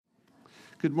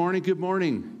Good morning, good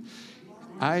morning.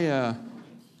 I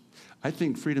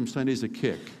think Freedom Sunday is a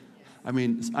kick. I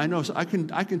mean, I know, so I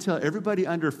can tell everybody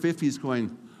under 50 is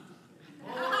going,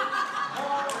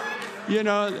 you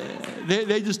know,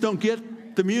 they just don't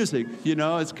get the music, you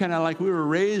know. It's kind of like we were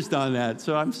raised on that.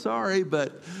 So I'm sorry,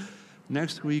 but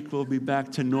next week we'll be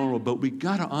back to normal. But we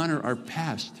got to honor our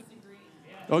past.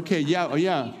 Okay, yeah, oh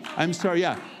yeah. I'm sorry,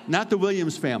 yeah. Not the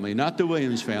Williams family,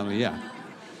 yeah.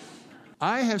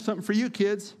 I have something for you,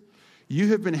 kids. You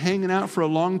have been hanging out for a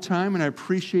long time, and I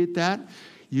appreciate that.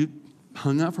 You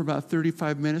hung out for about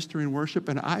 35 minutes during worship,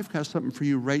 and I've got something for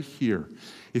you right here.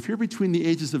 If you're between the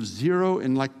ages of 0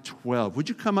 and like 12, would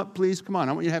you come up, please? Come on,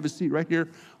 I want you to have a seat right here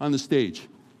on the stage.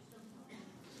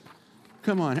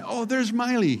 Come on. Oh, there's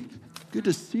Miley. Good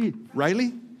to see you.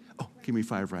 Riley? Oh, give me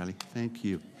 5, Riley. Thank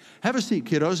you. Have a seat,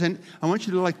 kiddos, and I want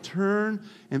you to turn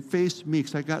and face me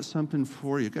because I got something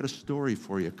for you. I got a story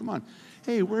for you. Come on.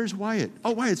 Hey, where's Wyatt?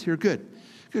 Oh, Wyatt's here. Good.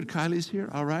 Good. Kylie's here.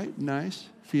 All right. Nice.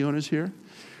 Fiona's here.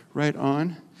 Right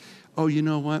on. Oh, you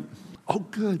know what? Oh,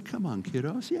 good. Come on,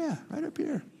 kiddos. Yeah, right up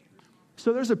here.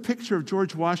 So there's a picture of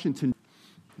George Washington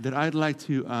that I'd like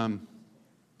to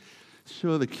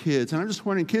show the kids. And I'm just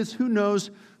wondering, kids, who knows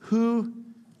who?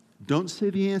 Don't say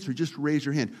the answer. Just raise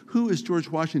your hand. Who is George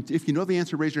Washington? If you know the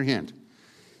answer, raise your hand.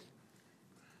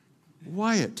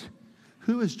 Wyatt.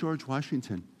 Who is George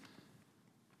Washington?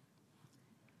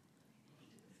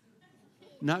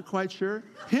 Not quite sure?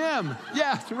 Him.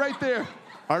 Yes, right there.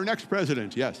 Our next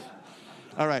president, yes.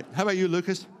 All right. How about you,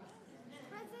 Lucas?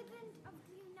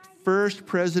 First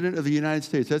president of the United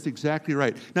States. That's exactly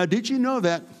right. Now, did you know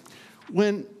that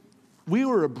when we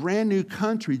were a brand new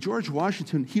country, George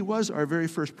Washington, he was our very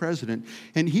first president,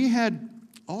 and he had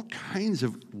all kinds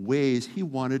of ways he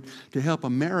wanted to help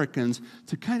Americans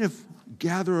to kind of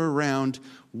gather around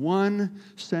one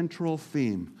central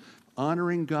theme: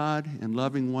 honoring God and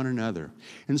loving one another.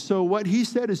 And so what he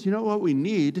said is, you know what we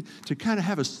need to kind of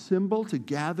have a symbol to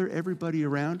gather everybody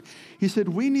around? He said,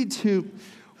 we need to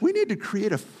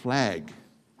create a flag.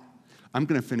 I'm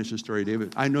going to finish the story,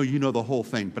 David. I know you know the whole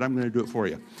thing, but I'm going to do it for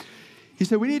you. He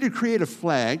said, we need to create a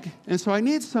flag, and so I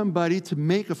need somebody to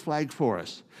make a flag for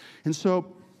us. And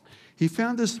so he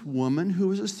found this woman who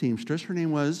was a seamstress. Her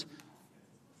name was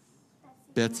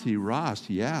Betsy Ross,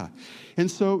 yeah. And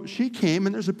so she came,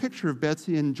 and there's a picture of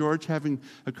Betsy and George having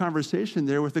a conversation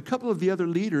there with a couple of the other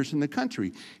leaders in the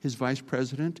country, his vice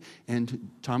president and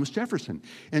Thomas Jefferson.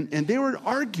 And they were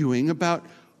arguing about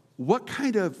what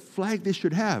kind of flag they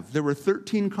should have. There were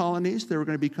 13 colonies. They were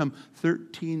going to become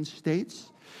 13 states.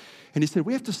 And he said,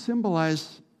 we have to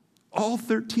symbolize all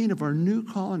 13 of our new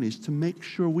colonies to make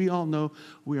sure we all know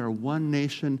we are one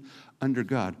nation under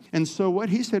God. And so what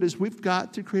he said is, we've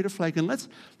got to create a flag, and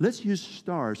let's use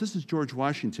stars. This is George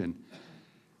Washington,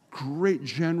 great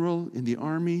general in the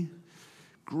army,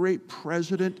 great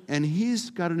president, and he's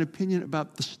got an opinion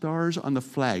about the stars on the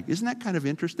flag. Isn't that kind of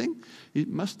interesting? He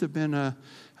must have been a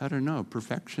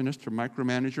perfectionist or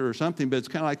micromanager or something, but it's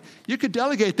kind of like, you could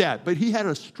delegate that, but he had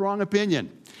a strong opinion.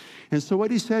 And so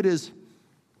what he said is,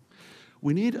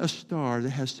 we need a star that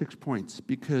has 6 points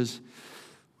because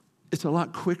it's a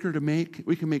lot quicker to make.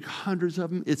 We can make hundreds of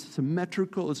them. It's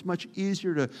symmetrical. It's much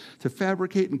easier to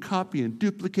fabricate and copy and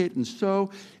duplicate and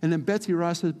sew. And then Betsy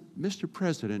Ross said, Mr.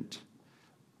 President,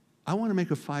 I want to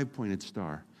make a 5-pointed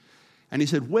star. And he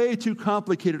said, way too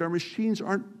complicated. Our machines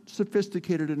aren't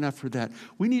sophisticated enough for that.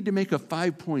 We need to make a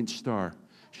 5-point star,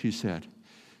 she said.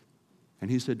 And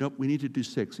he said, nope, we need to do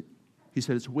 6. He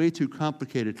said, it's way too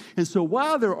complicated. And so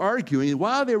while they're arguing,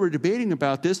 while they were debating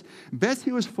about this,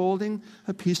 Betsy was folding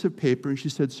a piece of paper, and she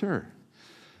said, sir,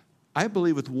 I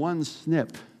believe with one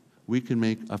snip, we can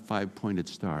make a 5-pointed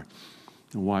star.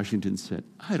 And Washington said,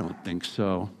 I don't think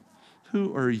so.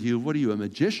 Who are you? What are you, a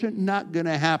magician? Not going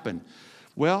to happen.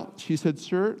 Well, she said,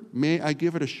 sir, may I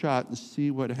give it a shot and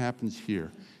see what happens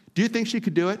here? Do you think she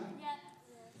could do it? Yes.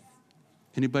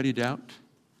 Anybody doubt?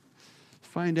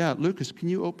 Find out. Lucas, can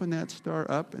you open that star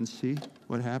up and see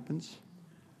what happens?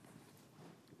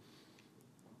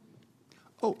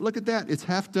 Oh, look at that. It's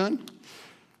half done.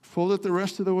 Fold it the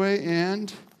rest of the way,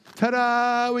 and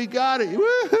ta-da! We got it.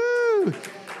 Woohoo!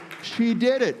 She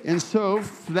did it. And so,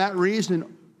 for that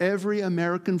reason, every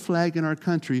American flag in our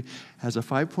country has a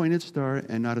 5-pointed star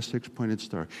and not a 6-pointed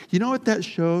star. You know what that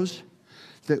shows?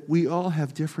 That we all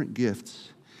have different gifts.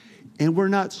 And we're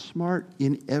not smart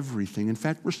in everything. In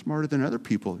fact, we're smarter than other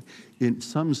people in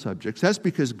some subjects. That's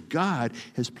because God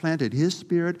has planted His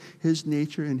Spirit, His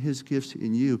nature, and His gifts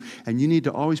in you. And you need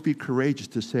to always be courageous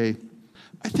to say,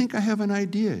 I think I have an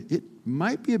idea. It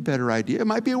might be a better idea. It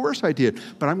might be a worse idea.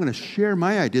 But I'm going to share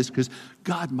my ideas because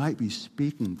God might be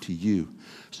speaking to you.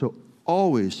 So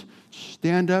always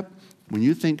stand up. When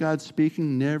you think God's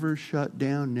speaking, never shut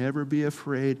down, never be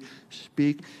afraid,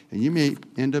 speak, and you may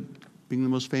end up being the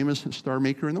most famous star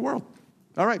maker in the world.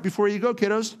 All right, before you go,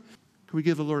 kiddos, can we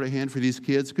give the Lord a hand for these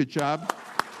kids? Good job.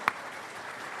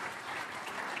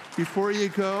 Before you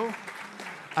go,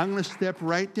 I'm going to step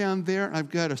right down there. I've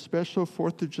got a special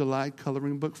 4th of July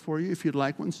coloring book for you, if you'd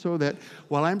like one, so that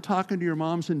while I'm talking to your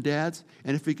moms and dads,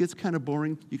 and if it gets kind of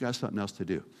boring, you got something else to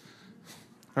do.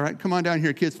 All right, come on down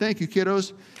here, kids. Thank you,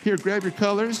 kiddos. Here, grab your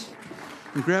colors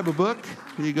and grab a book.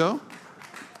 Here you go.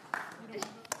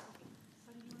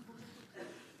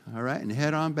 All right, and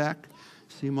head on back.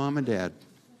 See Mom and Dad.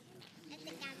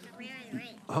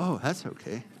 Oh, that's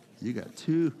okay. You got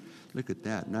 2. Look at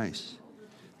that. Nice.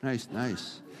 Nice,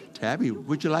 nice. Tabby,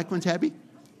 would you like one, Tabby?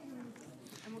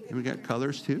 And we got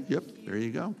colors, too. Yep, there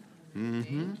you go.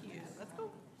 Mm-hmm. Let's go.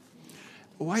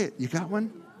 Wyatt, you got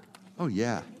one? Oh,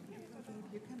 yeah.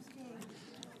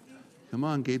 Come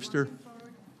on, Gabester.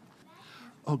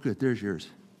 Oh, good. There's yours.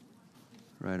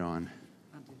 Right on.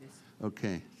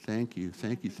 Okay. Thank you.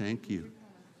 Thank you. Thank you.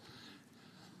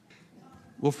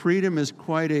 Well, freedom is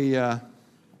quite an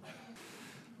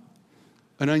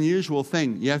unusual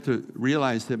thing. You have to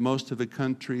realize that most of the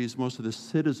countries, most of the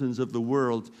citizens of the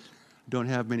world don't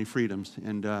have many freedoms.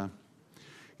 And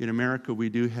in America, we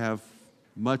do have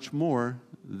much more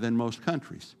than most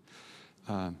countries.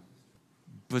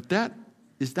 But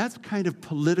that's kind of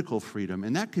political freedom,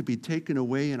 and that could be taken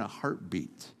away in a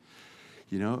heartbeat.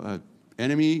 You know, an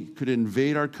enemy could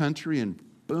invade our country, and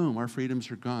boom, our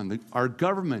freedoms are gone. Our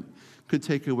government could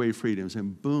take away freedoms,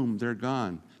 and boom, they're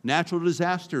gone. Natural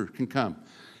disaster can come.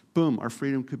 Boom, our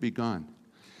freedom could be gone.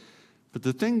 But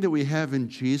the thing that we have in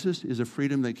Jesus is a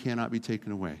freedom that cannot be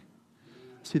taken away.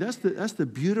 See, that's the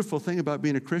beautiful thing about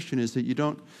being a Christian, is that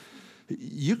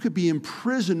you could be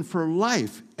imprisoned for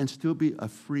life and still be a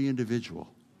free individual.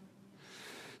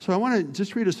 So I want to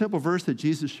just read a simple verse that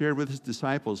Jesus shared with his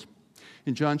disciples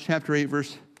in John chapter 8,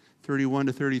 verse 31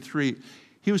 to 33.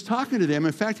 He was talking to them.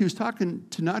 In fact, he was talking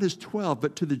to not his 12,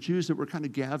 but to the Jews that were kind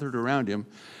of gathered around him.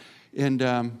 And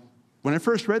when I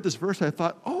first read this verse, I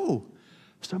thought, oh,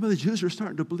 some of the Jews are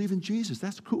starting to believe in Jesus.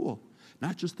 That's cool.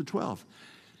 Not just the 12.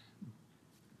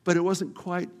 But it wasn't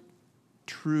quite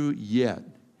true yet.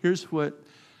 Here's what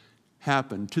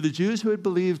happened. To the Jews who had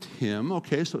believed him,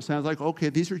 okay, so it sounds like, okay,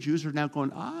 these are Jews who are now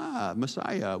going,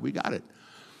 Messiah, we got it.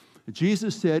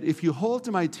 Jesus said, if you hold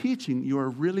to my teaching, you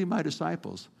are really my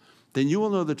disciples. Then you will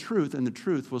know the truth, and the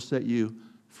truth will set you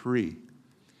free.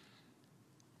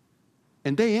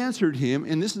 And they answered him,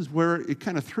 and this is where it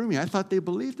kind of threw me. I thought they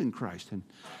believed in Christ. And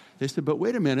they said, but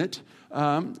wait a minute.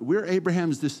 We're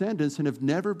Abraham's descendants and have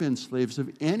never been slaves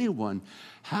of anyone.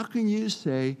 How can you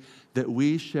say that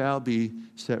we shall be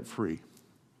set free?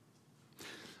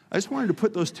 I just wanted to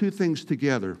put those two things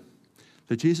together.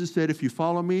 That Jesus said, if you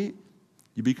follow me,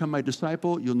 you become my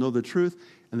disciple, you'll know the truth,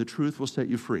 and the truth will set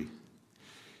you free.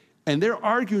 And they're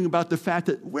arguing about the fact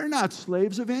that we're not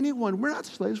slaves of anyone. We're not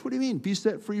slaves. What do you mean? Be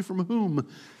set free from whom?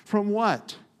 From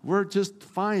what? We're just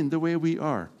fine the way we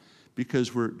are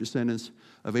because we're descendants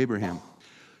of Abraham.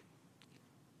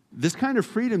 This kind of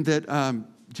freedom that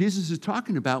Jesus is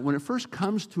talking about, when it first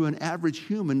comes to an average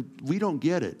human, we don't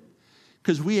get it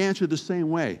because we answer the same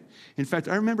way. In fact,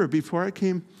 I remember before I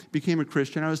became a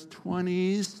Christian, I was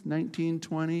 20s, 19,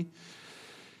 20,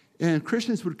 and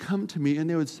Christians would come to me and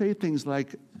they would say things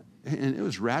like, and it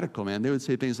was radical, man. They would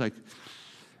say things like,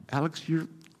 Alex, you're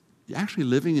actually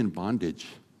living in bondage.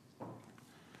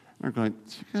 I'm going,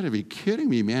 you got to be kidding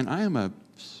me, man. I am a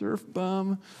surf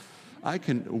bum. I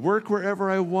can work wherever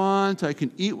I want. I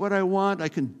can eat what I want. I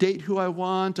can date who I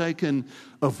want. I can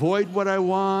avoid what I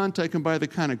want. I can buy the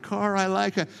kind of car I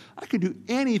like. I can do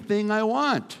anything I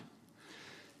want.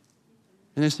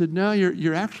 And I said, no,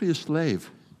 you're actually a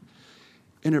slave.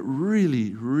 And it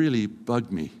really, really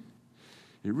bugged me.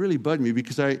 It really bugged me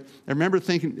because I remember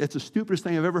thinking, it's the stupidest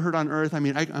thing I've ever heard on earth. I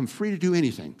mean, I'm free to do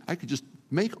anything. I could just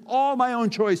make all my own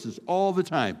choices all the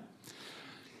time.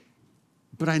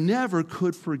 But I never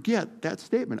could forget that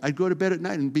statement. I'd go to bed at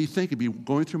night and be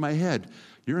going through my head,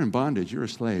 you're in bondage, you're a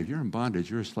slave. You're in bondage,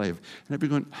 you're a slave. And I'd be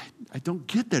going, I don't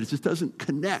get that. It just doesn't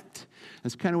connect.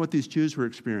 That's kind of what these Jews were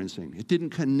experiencing. It didn't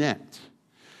connect.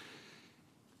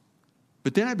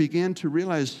 But then I began to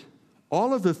realize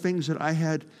all of the things that I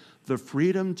had the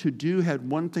freedom to do had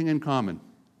one thing in common.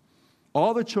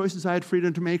 All the choices I had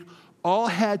freedom to make all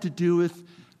had to do with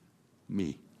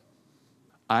me.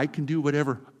 I can do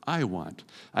whatever I want.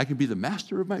 I can be the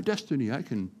master of my destiny. I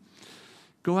can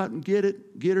go out and get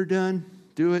it, get her done,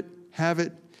 do it, have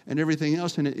it, and everything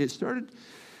else. And it started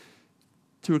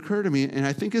to occur to me, and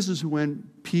I think this is when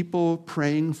people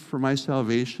praying for my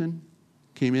salvation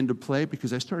came into play,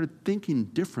 because I started thinking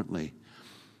differently.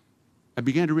 I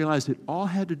began to realize it all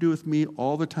had to do with me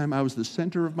all the time. I was the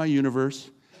center of my universe.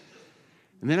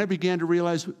 And then I began to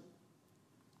realize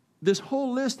this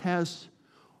whole list has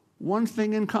one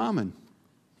thing in common.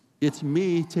 It's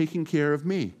me taking care of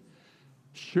me.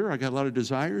 Sure, I got a lot of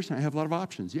desires and I have a lot of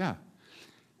options, yeah.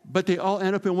 But they all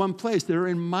end up in one place. They're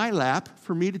in my lap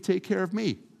for me to take care of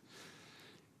me.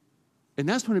 And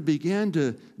that's when it began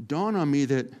to dawn on me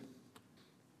that,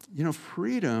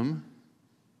 freedom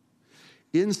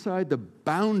inside the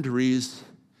boundaries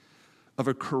of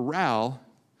a corral,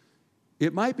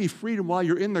 it might be freedom while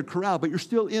you're in the corral, but you're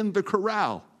still in the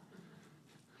corral.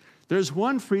 There's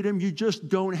one freedom you just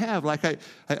don't have. Like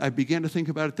I began to think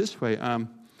about it this way.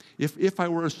 If I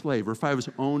were a slave, or if I was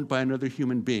owned by another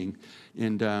human being,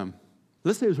 and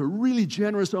let's say it was a really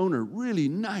generous owner, really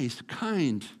nice,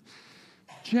 kind,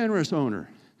 generous owner.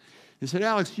 He said,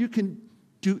 Alex, you can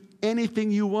do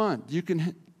anything you want. You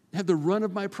can have the run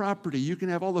of my property. You can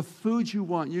have all the food you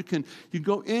want. You can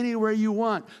go anywhere you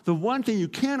want. The one thing you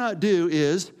cannot do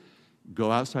is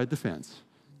go outside the fence.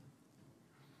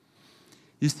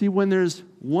 You see, when there's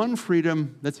one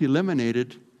freedom that's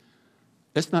eliminated,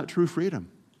 that's not true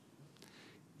freedom.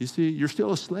 You see, you're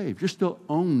still a slave. You're still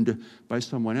owned by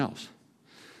someone else.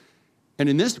 And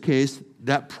in this case,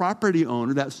 that property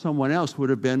owner, that someone else,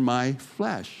 would have been my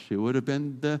flesh. It would have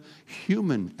been the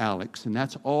human Alex. And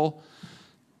that's all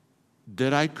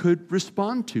that I could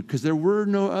respond to, because there were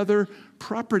no other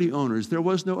property owners. There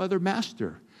was no other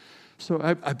master. So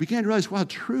I began to realize, wow,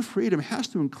 true freedom has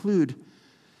to include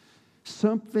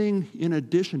something in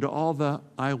addition to all the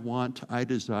I want, I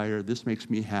desire, this makes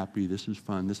me happy, this is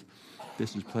fun, this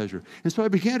is pleasure. And so I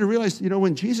began to realize,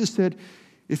 when Jesus said,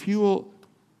 if you will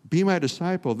be my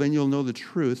disciple, then you'll know the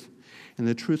truth, and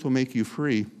the truth will make you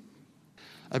free.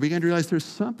 I began to realize there's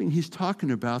something he's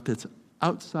talking about that's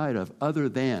outside of, other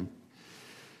than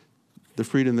the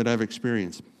freedom that I've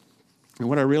experienced. And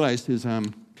what I realized is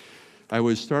I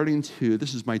was starting to,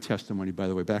 this is my testimony, by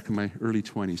the way, back in my early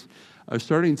 20s. I was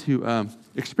starting to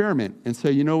experiment and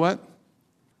say, you know what?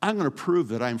 I'm going to prove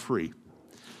that I'm free.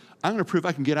 I'm going to prove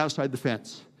I can get outside the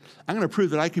fence. I'm going to prove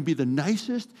that I can be the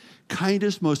nicest,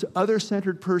 kindest, most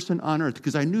other-centered person on earth,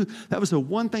 because I knew that was the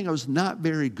one thing I was not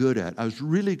very good at. I was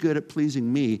really good at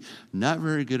pleasing me, not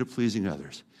very good at pleasing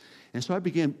others. And so I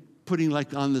began putting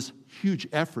on this huge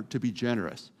effort to be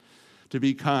generous, to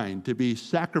be kind, to be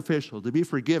sacrificial, to be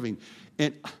forgiving.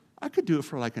 And I could do it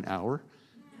for an hour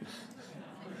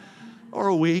or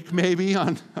a week, maybe,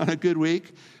 on a good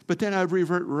week. But then I would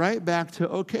revert right back to,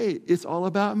 okay, it's all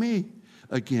about me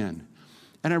again.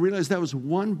 And I realized that was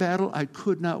one battle I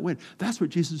could not win. That's what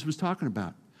Jesus was talking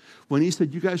about. When he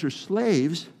said, you guys are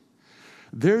slaves,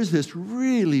 there's this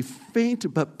really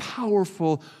faint but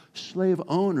powerful slave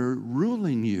owner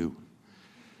ruling you.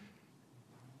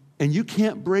 And you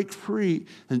can't break free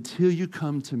until you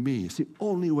come to me. It's the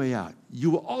only way out. You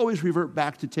will always revert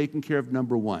back to taking care of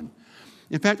number one.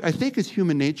 In fact, I think it's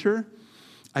human nature.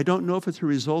 I don't know if it's a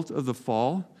result of the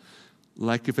fall,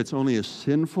 like if it's only a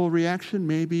sinful reaction,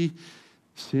 maybe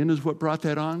sin is what brought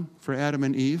that on for Adam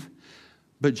and Eve.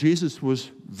 But Jesus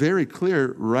was very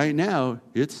clear right now,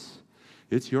 it's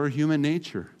your human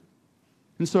nature.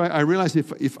 And so I realized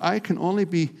if I can only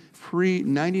be free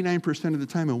 99% of the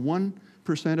time and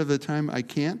 1% of the time I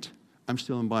can't, I'm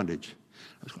still in bondage.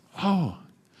 I was going, oh,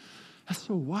 that's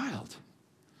so wild.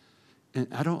 And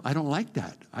I don't like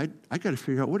that. I got to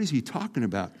figure out, what is he talking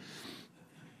about?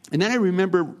 And then I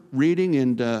remember reading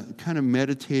and kind of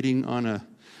meditating on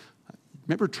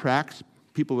remember tracts?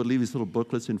 People would leave these little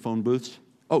booklets in phone booths.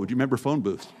 Oh, do you remember phone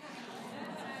booths?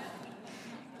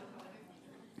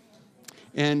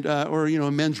 And, or,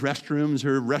 men's restrooms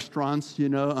or restaurants,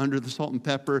 under the salt and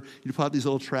pepper. You'd pull out these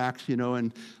little tracts,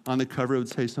 and on the cover it would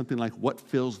say something like, what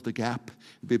fills the gap?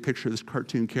 It'd be a picture of this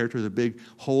cartoon character with a big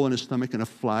hole in his stomach and a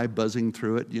fly buzzing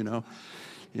through it,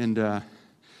 And I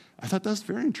thought that's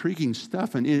very intriguing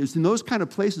stuff. And it was in those kind of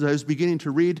places I was beginning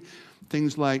to read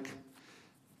things like,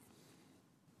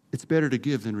 it's better to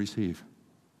give than receive.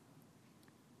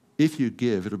 If you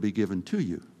give, it'll be given to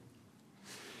you.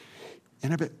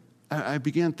 And I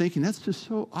began thinking, that's just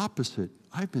so opposite.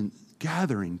 I've been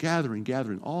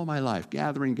gathering all my life,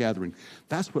 gathering.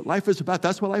 That's what life is about.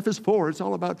 That's what life is for. It's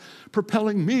all about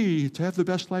propelling me to have the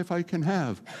best life I can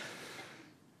have.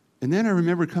 And then I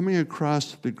remember coming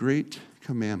across the great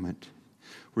commandment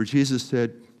where Jesus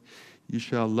said, you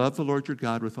shall love the Lord your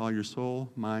God with all your soul,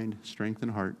 mind, strength,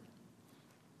 and heart.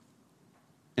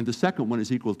 And the second one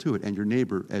is equal to it, and your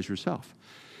neighbor as yourself.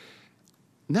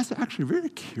 And that's actually very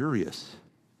curious.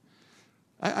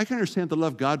 I can understand the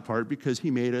love God part because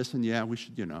he made us, and yeah, we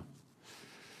should,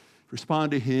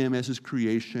 respond to him as his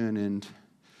creation.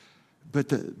 But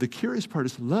the curious part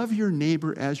is love your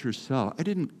neighbor as yourself. I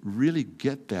didn't really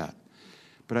get that,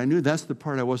 but I knew that's the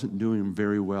part I wasn't doing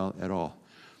very well at all.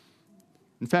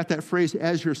 In fact, that phrase,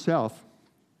 as yourself,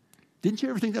 didn't you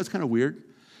ever think that's kind of weird?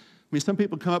 I mean, some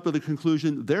people come up with the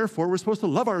conclusion, therefore, we're supposed to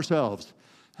love ourselves.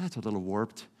 That's a little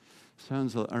warped.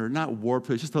 Or not warped,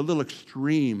 but it's just a little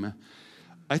extreme.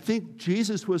 I think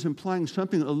Jesus was implying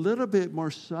something a little bit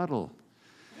more subtle.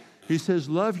 He says,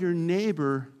 love your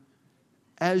neighbor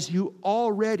as you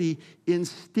already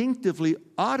instinctively,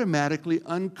 automatically,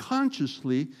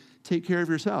 unconsciously take care of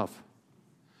yourself.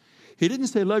 He didn't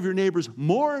say love your neighbors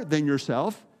more than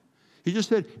yourself. He just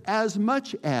said as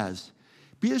much as.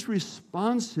 Be as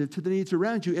responsive to the needs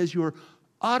around you as you're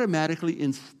automatically,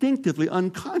 instinctively,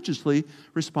 unconsciously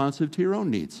responsive to your own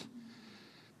needs.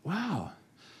 Wow.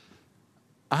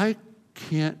 I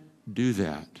can't do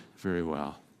that very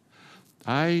well.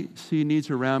 I see needs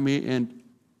around me, and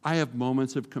I have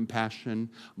moments of compassion.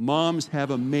 Moms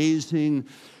have amazing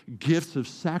gifts of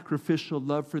sacrificial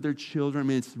love for their children. I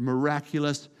mean, it's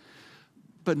miraculous.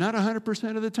 But not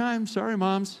 100% of the time. Sorry,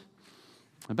 moms.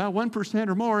 About 1%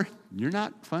 or more, you're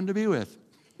not fun to be with.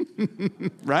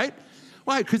 Right?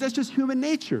 Why? Because that's just human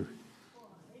nature.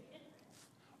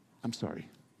 I'm sorry.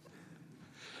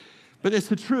 But it's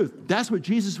the truth. That's what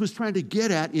Jesus was trying to get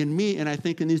at in me, and I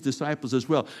think in these disciples as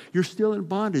well. You're still in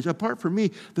bondage. Apart from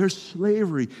me, there's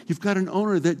slavery. You've got an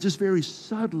owner that just very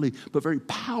subtly but very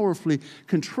powerfully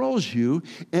controls you,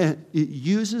 and it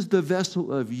uses the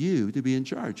vessel of you to be in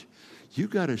charge.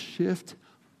 You've got to shift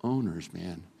owners,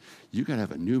 man. You've got to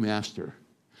have a new master.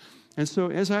 And so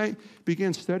as I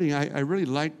began studying, I really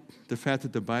liked the fact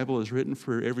that the Bible is written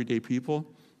for everyday people.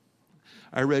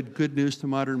 I read Good News to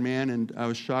Modern Man, and I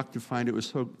was shocked to find it was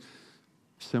so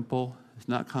simple. It's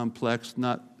not complex,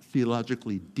 not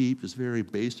theologically deep. It's very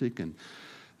basic and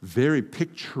very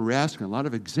picturesque, and a lot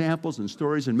of examples and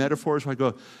stories and metaphors. I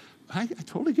go, I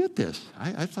totally get this.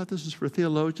 I thought this was for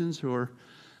theologians or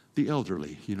the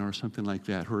elderly, or something like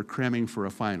that, who are cramming for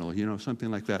a final,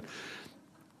 something like that.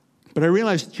 But I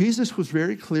realized Jesus was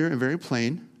very clear and very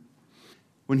plain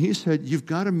when he said, you've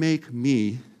got to make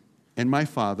me and my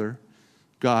Father,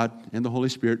 God, and the Holy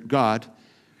Spirit, God,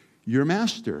 your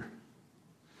master.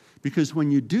 Because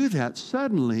when you do that,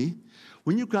 suddenly,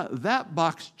 when you've got that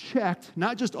box checked,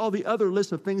 not just all the other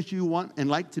lists of things you want and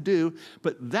like to do,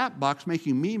 but that box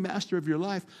making me master of your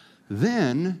life,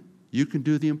 then you can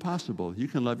do the impossible. You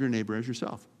can love your neighbor as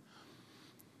yourself.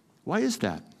 Why is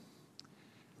that?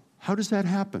 How does that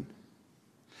happen?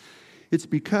 It's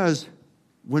because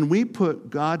when we put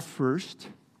God first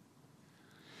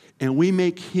and we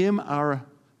make him our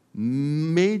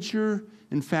major,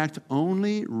 in fact,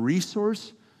 only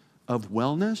resource of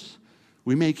wellness,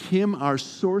 we make him our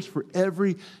source for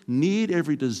every need,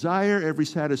 every desire, every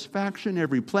satisfaction,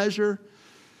 every pleasure,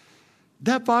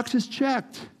 that box is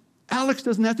checked. Alex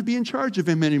doesn't have to be in charge of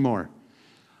him anymore.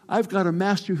 I've got a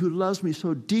master who loves me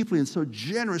so deeply and so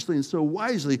generously and so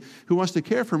wisely, who wants to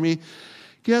care for me.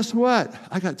 Guess what?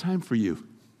 I got time for you.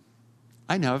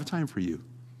 I now have time for you.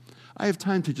 I have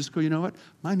time to just go, you know what?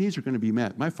 My needs are going to be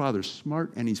met. My Father's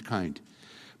smart and he's kind.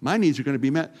 My needs are going to be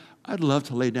met. I'd love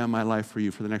to lay down my life for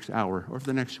you for the next hour or for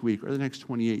the next week or the next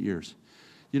 28 years.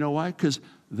 You know why? Because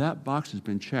that box has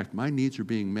been checked. My needs are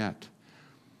being met.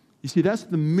 You see, that's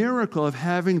the miracle of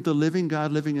having the living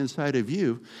God living inside of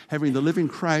you, having the living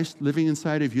Christ living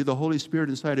inside of you, the Holy Spirit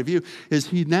inside of you, is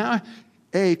he now,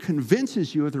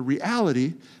 convinces you of the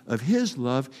reality of his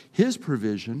love, his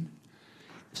provision,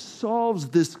 solves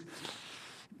this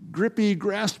grippy,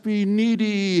 graspy,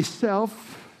 needy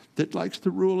self that likes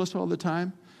to rule us all the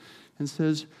time and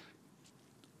says,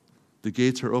 the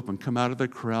gates are open. Come out of the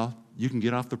corral. You can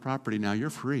get off the property now. You're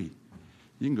free.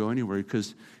 You can go anywhere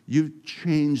because you've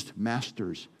changed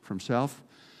masters from self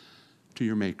to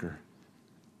your maker.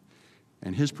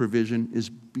 And his provision is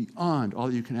beyond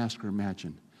all you can ask or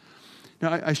imagine.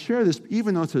 Now, I share this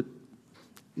even though it's an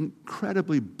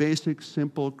incredibly basic,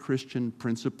 simple Christian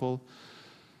principle.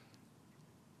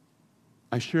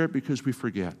 I share it because we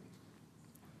forget.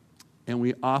 And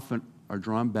we often are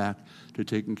drawn back to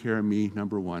taking care of me,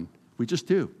 number one. We just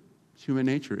do. It's human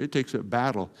nature. It takes a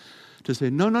battle to say,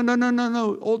 no,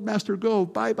 old master, go,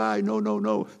 bye-bye, no,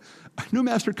 new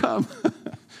master, come.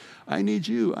 I need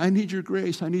you. I need your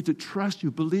grace. I need to trust you,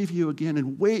 believe you again,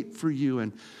 and wait for you,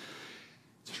 and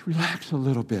just relax a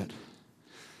little bit.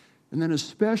 And then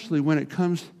especially when it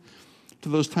comes to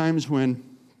those times when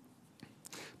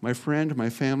my friend, my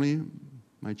family,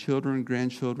 my children,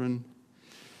 grandchildren,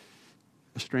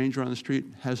 a stranger on the street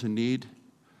has a need,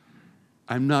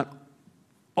 I'm not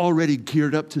already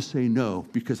geared up to say no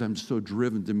because I'm so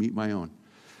driven to meet my own.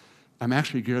 I'm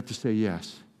actually geared up to say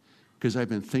yes because I've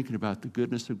been thinking about the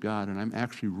goodness of God, and I'm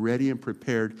actually ready and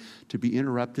prepared to be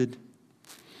interrupted,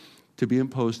 to be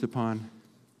imposed upon,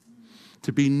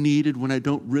 to be needed when I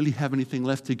don't really have anything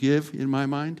left to give in my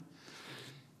mind.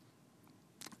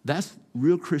 That's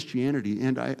real Christianity,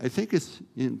 and I think it's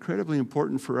incredibly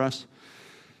important for us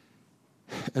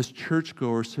as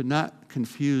churchgoers to not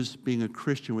confuse being a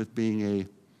Christian with being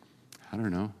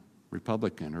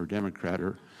Republican or Democrat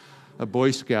or a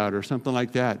Boy Scout or something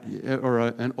like that, or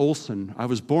an Olsen. I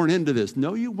was born into this.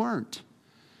 No, you weren't.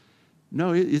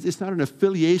 No, it's not an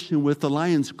affiliation with the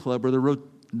Lions Club or the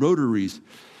Rotaries.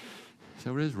 Is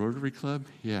that what it is, Rotary Club?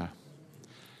 Yeah.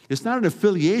 It's not an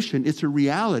affiliation, it's a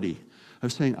reality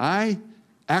of saying, I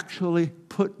actually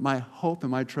put my hope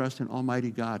and my trust in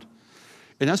Almighty God.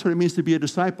 And that's what it means to be a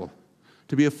disciple,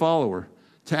 to be a follower,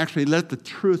 to actually let the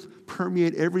truth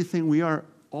permeate everything we are,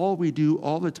 all we do,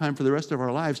 all the time for the rest of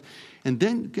our lives. And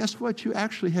then, guess what? You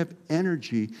actually have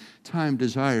energy, time,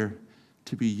 desire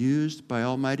to be used by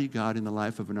Almighty God in the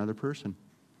life of another person.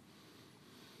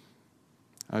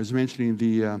 I was mentioning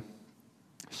the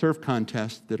surf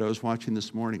contest that I was watching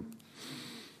this morning.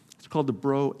 It's called the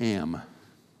Bro-Am,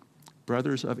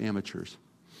 Brothers of Amateurs.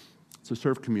 It's a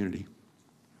surf community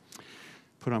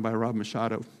put on by Rob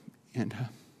Machado. And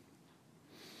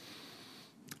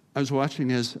I was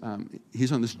watching as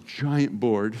he's on this giant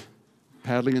board,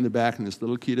 paddling in the back and this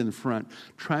little kid in the front,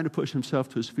 trying to push himself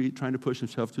to his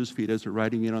feet as they're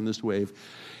riding in on this wave.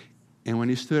 And when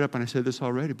he stood up, and I said this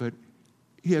already, but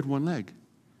he had one leg.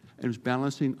 And he was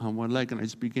balancing on one leg, and I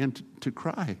just began to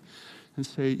cry and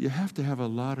say, you have to have a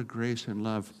lot of grace and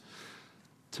love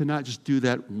to not just do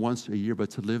that once a year, but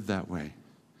to live that way,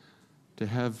 to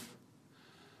have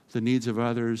the needs of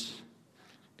others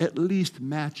at least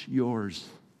match yours,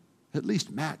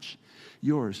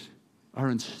 our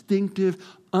instinctive,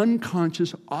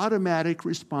 unconscious, automatic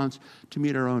response to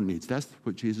meet our own needs. That's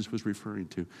what Jesus was referring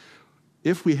to.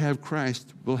 If we have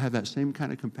Christ, we'll have that same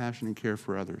kind of compassion and care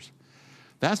for others.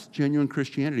 That's genuine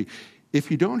Christianity.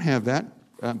 If you don't have that,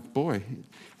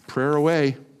 prayer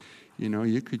away.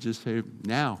 You could just say,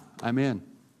 now, I'm in.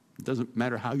 It doesn't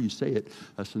matter how you say it.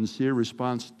 A sincere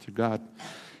response to God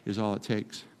is all it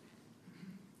takes.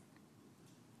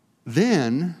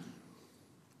 Then,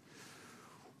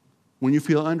 when you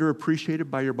feel underappreciated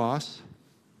by your boss,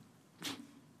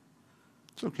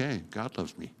 it's okay. God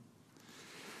loves me.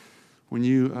 When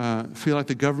you feel like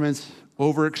the government's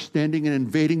overextending and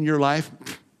invading your life,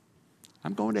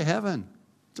 I'm going to heaven.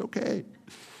 It's okay.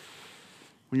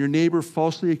 When your neighbor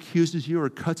falsely accuses you or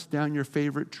cuts down your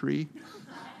favorite tree,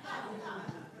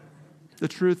 the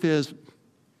truth is,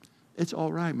 it's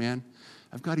all right, man.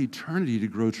 I've got eternity to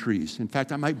grow trees. In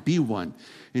fact, I might be one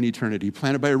in eternity,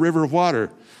 planted by a river of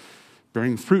water,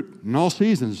 bearing fruit in all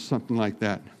seasons, something like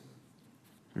that.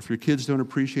 If your kids don't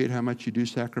appreciate how much you do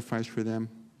sacrifice for them,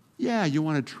 yeah, you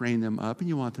want to train them up and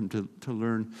you want them to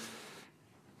learn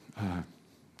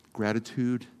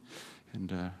gratitude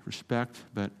and respect,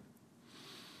 but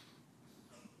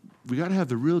we got to have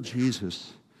the real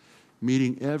Jesus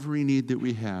meeting every need that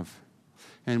we have.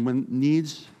 And when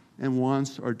needs and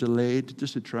wants are delayed,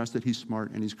 just to trust that he's smart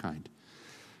and he's kind.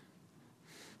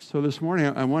 So this morning,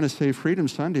 I want to say Freedom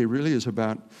Sunday really is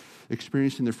about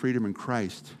experiencing the freedom in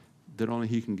Christ that only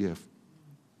he can give.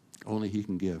 Only he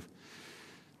can give.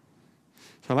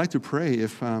 So I'd like to pray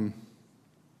if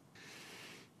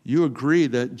you agree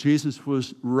that Jesus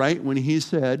was right when he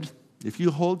said, if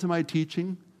you hold to my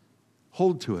teaching,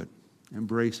 hold to it,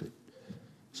 embrace it,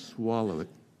 swallow it,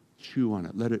 chew on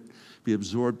it, let it be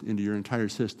absorbed into your entire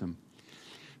system.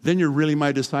 Then you're really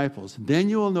my disciples. Then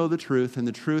you will know the truth, and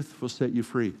the truth will set you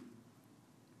free.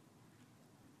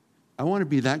 I want to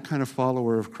be that kind of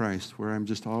follower of Christ where I'm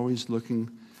just always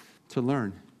looking to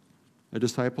learn. A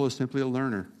disciple is simply a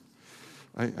learner.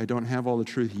 I don't have all the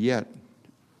truth yet.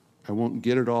 I won't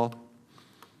get it all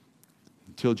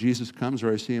until Jesus comes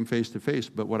or I see him face to face.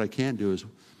 But what I can do is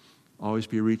always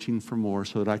be reaching for more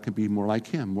so that I can be more like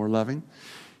him, more loving,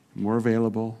 more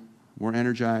available, more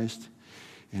energized,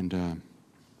 and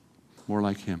more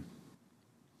like him.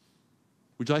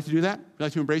 Would you like to do that? Would you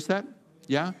like to embrace that?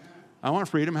 Yeah? I want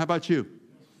freedom. How about you?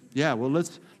 Yeah, well,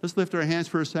 let's lift our hands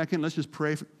for a second. Let's just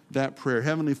pray that prayer.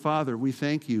 Heavenly Father, we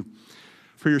thank you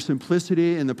for your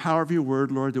simplicity and the power of your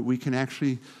word, Lord, that we can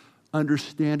actually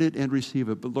understand it and receive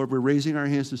it. But Lord, we're raising our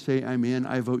hands to say, I'm in,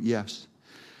 I vote yes.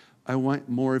 I want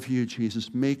more of you,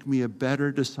 Jesus. Make me a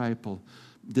better disciple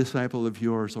of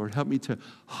yours, Lord. Help me to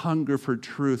hunger for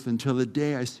truth until the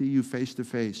day I see you face to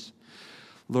face.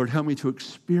 Lord, help me to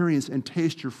experience and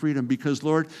taste your freedom because,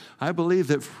 Lord, I believe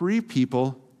that free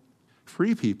people,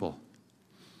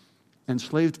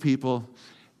 enslaved people,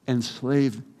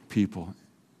 enslaved people.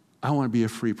 I want to be a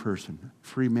free person,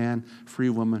 free man, free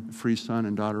woman, free son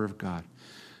and daughter of God.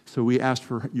 So we ask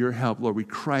for your help, Lord. We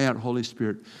cry out, Holy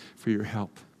Spirit, for your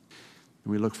help.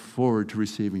 And we look forward to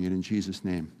receiving it in Jesus'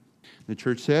 name. The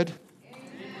church said,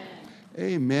 Amen.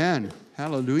 Amen.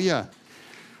 Hallelujah.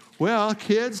 Well,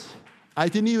 kids, I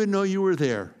didn't even know you were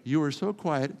there. You were so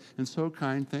quiet and so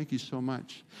kind. Thank you so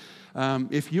much.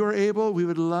 If you're able, we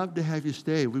would love to have you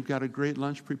stay. We've got a great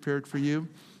lunch prepared for you.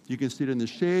 You can sit in the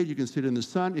shade. You can sit in the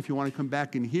sun. If you want to come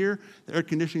back in here, the air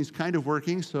conditioning is kind of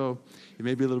working, so it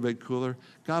may be a little bit cooler.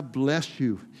 God bless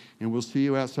you, and we'll see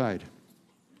you outside.